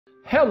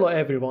Hello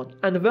everyone,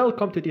 and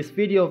welcome to this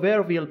video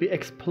where we'll be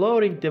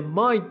exploring the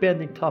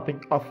mind-bending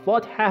topic of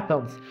what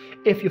happens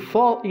if you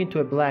fall into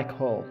a black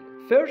hole.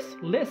 First,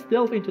 let's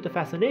delve into the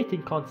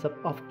fascinating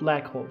concept of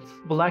black holes.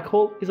 Black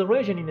hole is a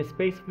region in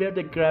space where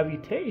the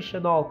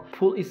gravitational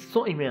pull is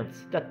so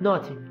immense that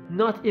nothing,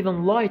 not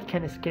even light,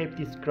 can escape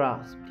this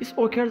grasp. This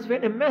occurs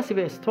when a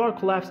massive star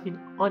collapses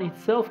on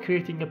itself,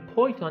 creating a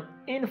point on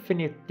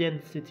infinite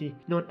density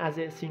known as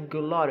a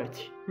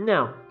singularity.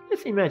 Now,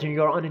 let's imagine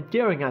you're on a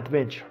daring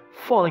adventure,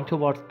 falling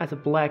towards as a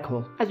black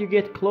hole. As you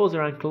get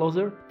closer and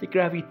closer, the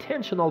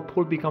gravitational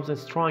pull becomes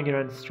stronger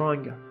and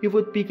stronger. You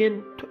would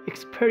begin to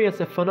experience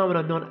a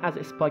phenomenon known as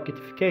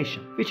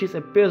spaghettification, which is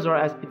as bizarre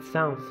as it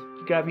sounds.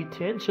 The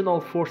gravitational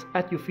force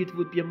at your feet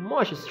would be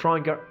much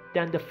stronger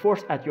than the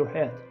force at your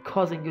head,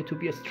 causing you to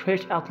be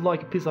stretched out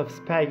like a piece of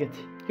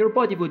spaghetti. Your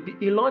body would be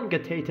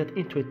elongated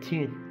into a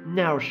thin,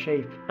 narrow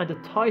shape, and the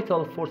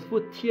tidal force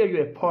would tear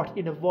you apart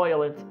in a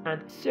violent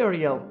and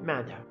surreal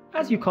manner.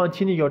 As you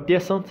continue your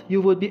descent,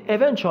 you would be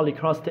eventually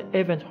cross the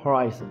event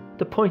horizon,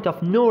 the point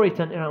of no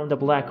return around the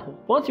black hole.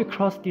 Once you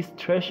cross this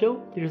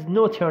threshold, there is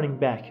no turning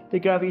back. The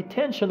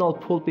gravitational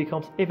pull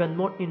becomes even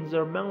more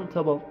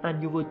insurmountable,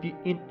 and you would be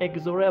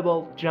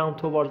inexorably drawn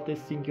towards the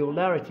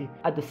singularity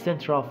at the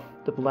center of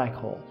the black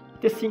hole.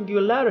 The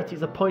singularity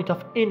is a point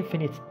of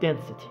infinite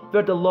density,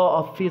 where the law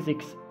of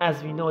physics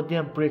as we know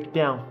them break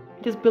down.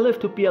 It is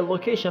believed to be a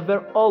location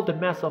where all the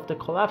mass of the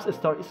collapsed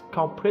star is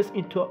compressed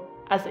into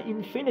as an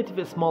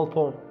infinitely small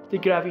point. The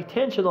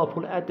gravitational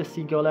pull at the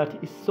singularity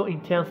is so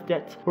intense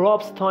that it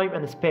robs time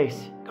and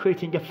space,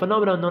 creating a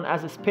phenomenon known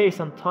as space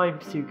and time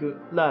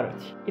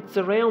singularity. It's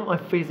a realm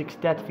of physics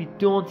that we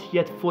don't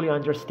yet fully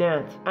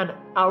understand, and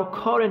our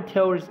current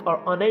theories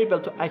are unable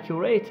to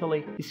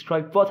accurately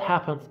describe what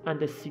happens at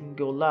the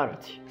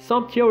singularity.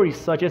 Some theories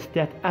suggest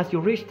that as you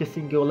reach the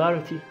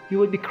singularity, you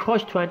will be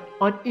crushed to an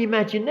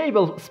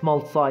unimaginable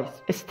small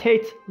size, a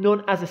state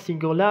known as a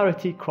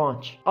singularity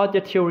crunch.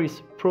 Other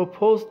theories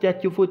propose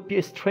that you would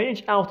be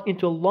stretched out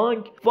into a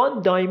long,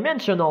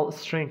 one-dimensional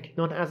string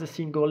known as a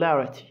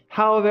singularity.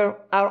 However,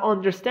 our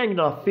understanding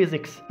of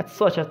physics at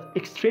such an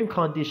extreme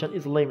condition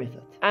is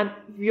limited, and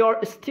we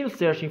are still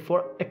searching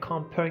for a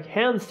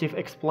comprehensive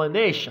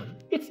explanation.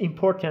 It's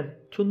important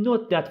to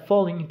note that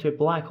falling into a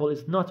black hole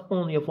is not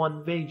only a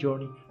one-way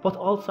journey, but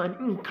also an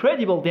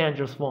incredibly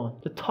dangerous one.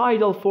 The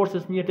tidal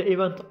forces near the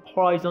event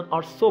horizon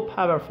are so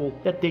powerful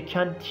that they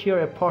can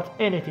tear apart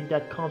anything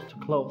that comes too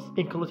close,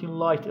 including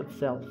light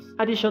itself.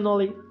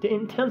 Additionally, the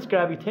intense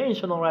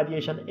gravitational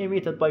radiation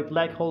emitted by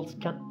black holes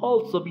can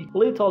also be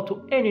lethal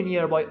to any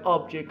nearby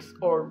objects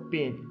or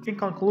beings. In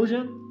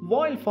conclusion,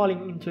 while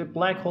falling into a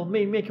black hole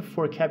may make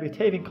for a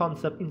captivating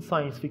concept in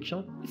science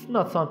fiction, it's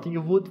not something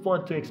you would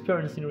want to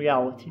experience in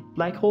reality.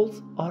 Black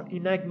holes are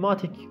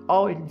enigmatic,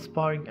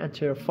 awe-inspiring, and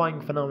terrifying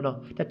phenomena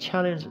that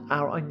challenge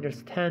our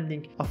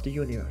understanding of the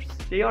universe.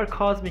 They are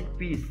cosmic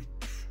beasts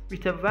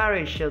with a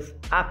voracious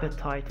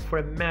appetite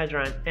for matter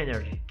and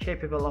energy,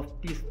 capable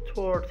of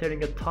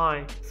distorting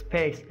time,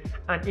 space,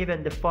 and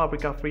even the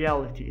fabric of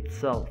reality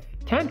itself.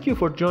 Thank you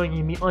for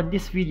joining me on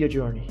this video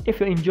journey. If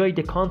you enjoyed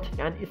the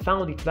content and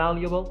found it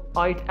valuable,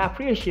 I'd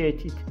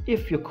appreciate it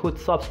if you could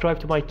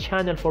subscribe to my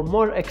channel for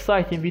more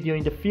exciting videos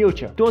in the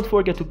future. Don't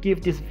forget to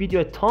give this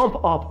video a thumb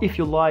up if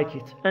you like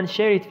it, and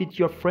share it with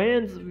your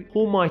friends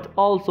who might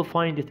also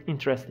find it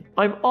interesting.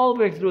 I'm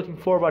always looking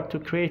forward to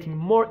creating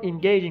more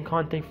engaging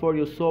content for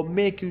you, so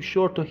make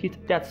sure to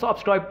hit that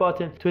subscribe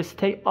button to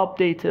stay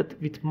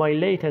updated with my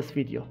latest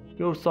video.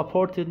 Your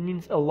support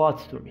means a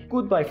lot to me.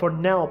 Goodbye for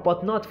now,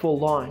 but not for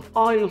long.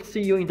 I'll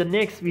see you in the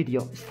next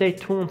video. Stay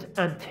tuned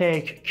and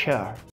take care.